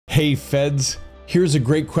Hey feds, here's a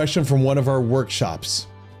great question from one of our workshops.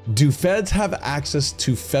 Do feds have access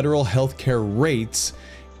to federal healthcare rates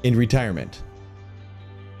in retirement?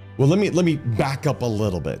 Well, let me back up a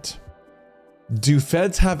little bit. Do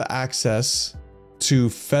feds have access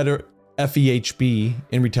to federal FEHB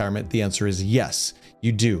in retirement? The answer is yes,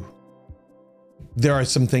 you do. There are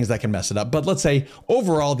some things that can mess it up, but let's say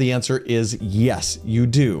overall the answer is yes, you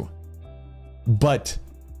do. But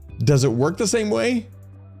does it work the same way?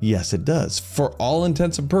 Yes, it does. For all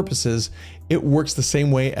intents and purposes, it works the same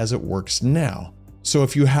way as it works now. So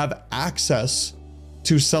if you have access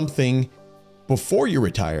to something before you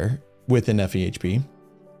retire within FEHB,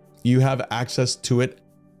 you have access to it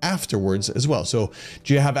afterwards as well. So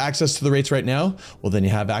do you have access to the rates right now? Well, then you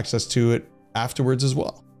have access to it afterwards as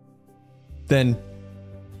well. Then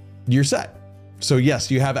you're set. So yes,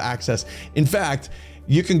 you have access. In fact,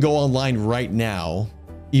 you can go online right now,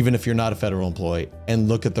 even if you're not a federal employee, and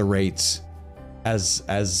look at the rates as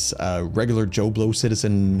a regular Joe Blow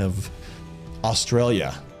citizen of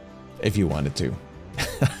Australia, if you wanted to.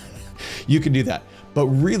 You can do that. But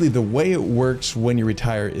really the way it works when you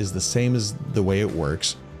retire is the same as the way it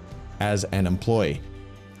works as an employee.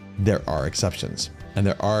 There are exceptions, and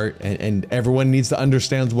and everyone needs to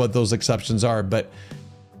understand what those exceptions are. But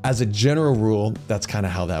as a general rule, that's kind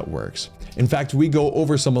of how that works. In fact, we go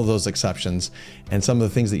over some of those exceptions and some of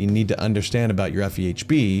the things that you need to understand about your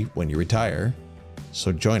FEHB when you retire.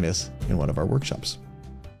 So join us in one of our workshops.